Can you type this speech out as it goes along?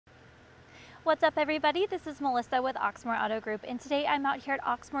What's up everybody? This is Melissa with Oxmoor Auto Group, and today I'm out here at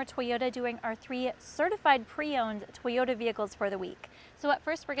Oxmoor Toyota doing our 3 certified pre-owned Toyota vehicles for the week. So at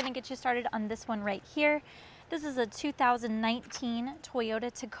first we're going to get you started on this one right here. This is a 2019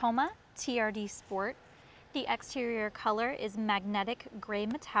 Toyota Tacoma TRD Sport. The exterior color is magnetic gray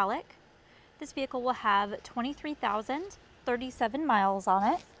metallic. This vehicle will have 23,037 miles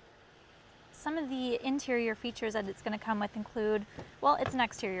on it. Some of the interior features that it's going to come with include, well, it's an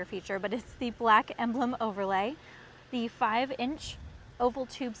exterior feature, but it's the black emblem overlay, the 5-inch oval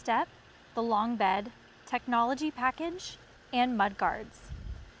tube step, the long bed, technology package, and mud guards.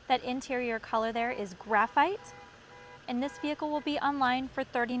 That interior color there is graphite, and this vehicle will be online for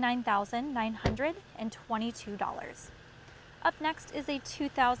 $39,922. Up next is a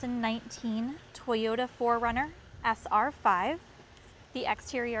 2019 Toyota 4Runner SR5. The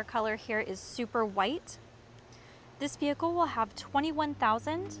exterior color here is super white. This vehicle will have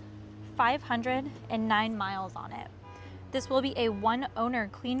 21,509 miles on it. This will be a one-owner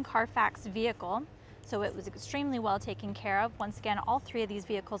clean Carfax vehicle, so it was extremely well taken care of. Once again, all 3 of these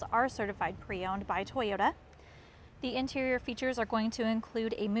vehicles are certified pre-owned by Toyota. The interior features are going to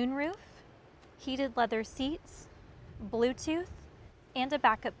include a moonroof, heated leather seats, Bluetooth, and a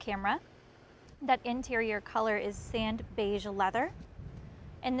backup camera. That interior color is sand beige leather.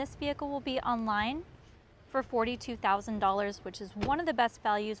 And this vehicle will be online for $42,000, which is one of the best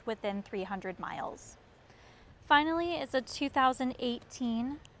values within 300 miles. Finally is a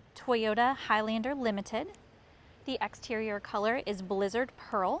 2018 Toyota Highlander Limited. The exterior color is Blizzard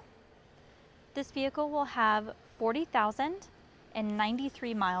Pearl. This vehicle will have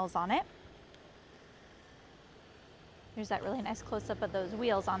 40,093 miles on it. There's that really nice close-up of those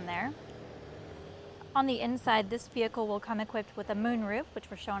wheels on there. On the inside, this vehicle will come equipped with a moonroof, which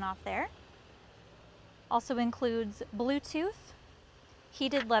we're showing off there. Also includes Bluetooth,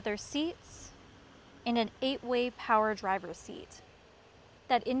 heated leather seats, and an 8-way power driver's seat.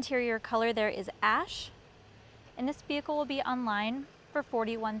 That interior color there is ash, and this vehicle will be online for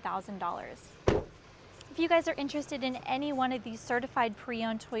 $41,000. If you guys are interested in any one of these certified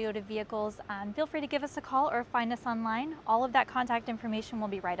pre-owned Toyota vehicles, feel free to give us a call or find us online. All of that contact information will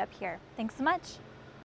be right up here. Thanks so much.